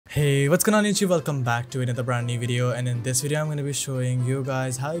Hey, what's going on YouTube? Welcome back to another brand new video, and in this video I'm going to be showing you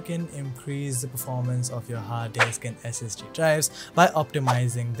guys how you can increase the performance of your hard disk and SSD drives by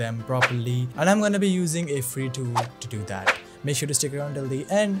optimizing them properly, and I'm going to be using a free tool to do that. Make sure to stick around till the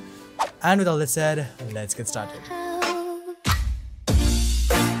end, and with all that said, let's get started.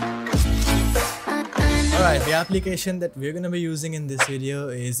 Alright, the application that we're going to be using in this video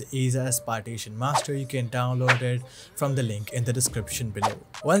is Asus Partition Master. You can download it from the link in the description below.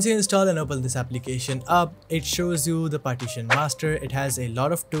 Once you install and open this application up, it shows you the Partition Master. It has a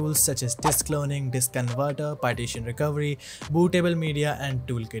lot of tools such as disk cloning, disk converter, partition recovery, bootable media and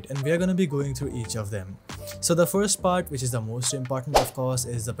toolkit, and we're going to be going through each of them. So the first part, which is the most important of course,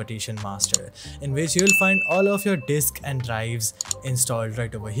 is the Partition Master, in which you'll find all of your disk and drives installed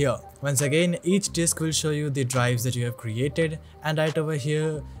right over here. Once again, each disk will show you the drives that you have created, and right over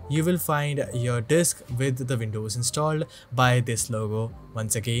here you will find your disk with the Windows installed by this logo.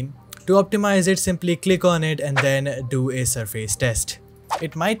 Once again, to optimize it, simply click on it and then do a surface test.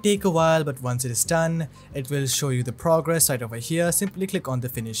 It might take a while, but once it is done, it will show you the progress right over here. Simply click on the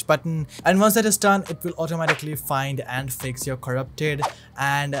finish button, and once that is done, it will automatically find and fix your corrupted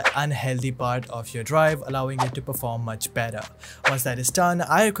and unhealthy part of your drive, allowing it to perform much better. Once that is done,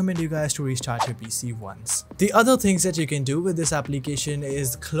 I recommend you guys to restart your PC once. The other things that you can do with this application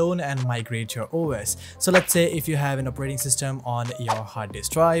is clone and migrate your OS. So let's say if you have an operating system on your hard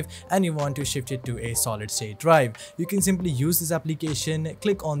disk drive and you want to shift it to a solid state drive, you can simply use this application.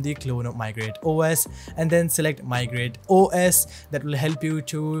 Click on the clone or migrate OS and then select migrate OS. That will help you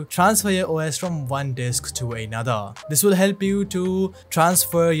to transfer your OS from one disk to another. This will help you to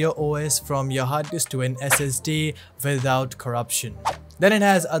transfer your OS from your hard disk to an SSD without corruption. Then it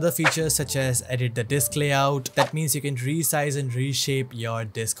has other features such as edit the disk layout. That means you can resize and reshape your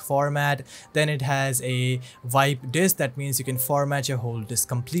disk format. Then it has a wipe disk. That means you can format your whole disk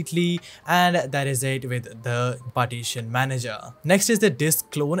completely, and that is it with the partition manager. Next is the disk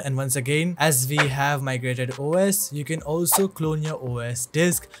clone, and once again, as we have migrated OS, you can also clone your OS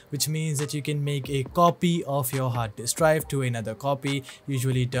disk, which means that you can make a copy of your hard disk drive to another copy,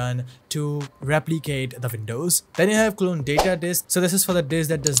 usually done to replicate the Windows. Then you have clone data disk. So this is for the disk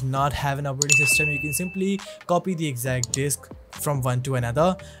that does not have an operating system. You can simply copy the exact disk from one to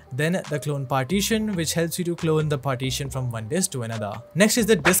another. Then the clone partition, which helps you to clone the partition from one disk to another. Next is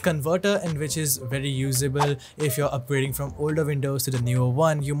the disk converter, and which is very usable if you're upgrading from older Windows to the newer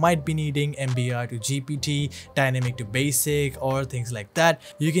one. You might be needing MBR to GPT, dynamic to basic, or things like that.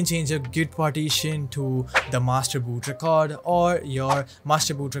 You can change your Git partition to the master boot record or your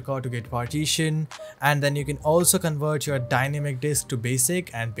master boot record to Git partition, and then you can also convert your dynamic disk to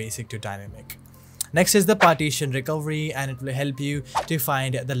basic and basic to dynamic. Next is the partition recovery, and it will help you to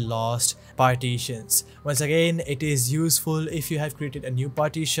find the lost partitions. Once again, it is useful if you have created a new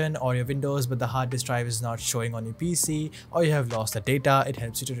partition or your Windows but the hard disk drive is not showing on your PC, or you have lost the data. It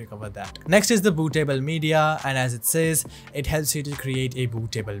helps you to recover that. Next is the bootable media, and as it says, it helps you to create a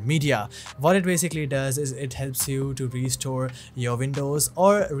bootable media. What it basically does is it helps you to restore your Windows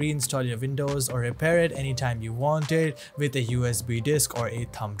or reinstall your Windows or repair it anytime you want it with a USB disk or a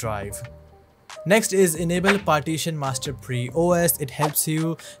thumb drive. Next is enable partition master pre-OS. It helps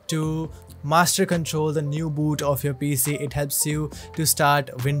you to master control the new boot of your PC. It helps you to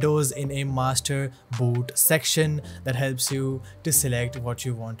start Windows in a master boot section. That helps you to select what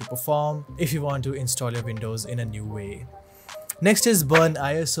you want to perform if you want to install your Windows in a new way. Next is burn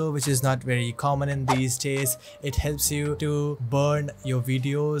ISO, which is not very common in these days. It helps you to burn your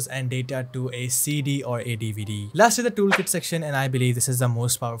videos and data to a CD or a DVD. Last is the toolkit section, and I believe this is the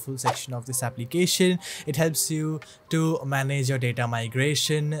most powerful section of this application. It helps you to manage your data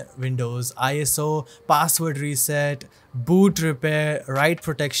migration, Windows ISO, password reset, boot repair, write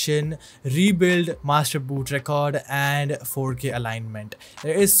protection, rebuild master boot record, and 4K alignment.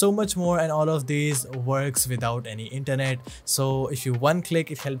 There is so much more, and all of these works without any internet. So if you one click,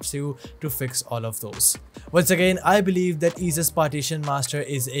 it helps you to fix all of those. Once again, I believe that Asus Partition Master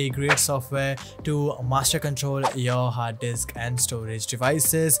is a great software to master control your hard disk and storage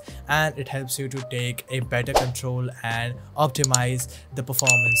devices, and it helps you to take a better control and optimize the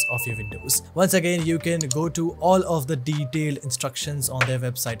performance of your Windows. Once again, you can go to all of the detailed instructions on their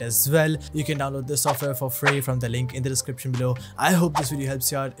website as well. You can download the software for free from the link in the description below. I hope this video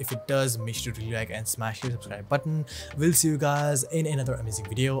helps you out. If it does, make sure to like and smash the subscribe button. We'll see you guys in another amazing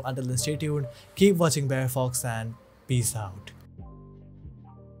video. Until then, stay tuned, keep watching BareFox, and peace out.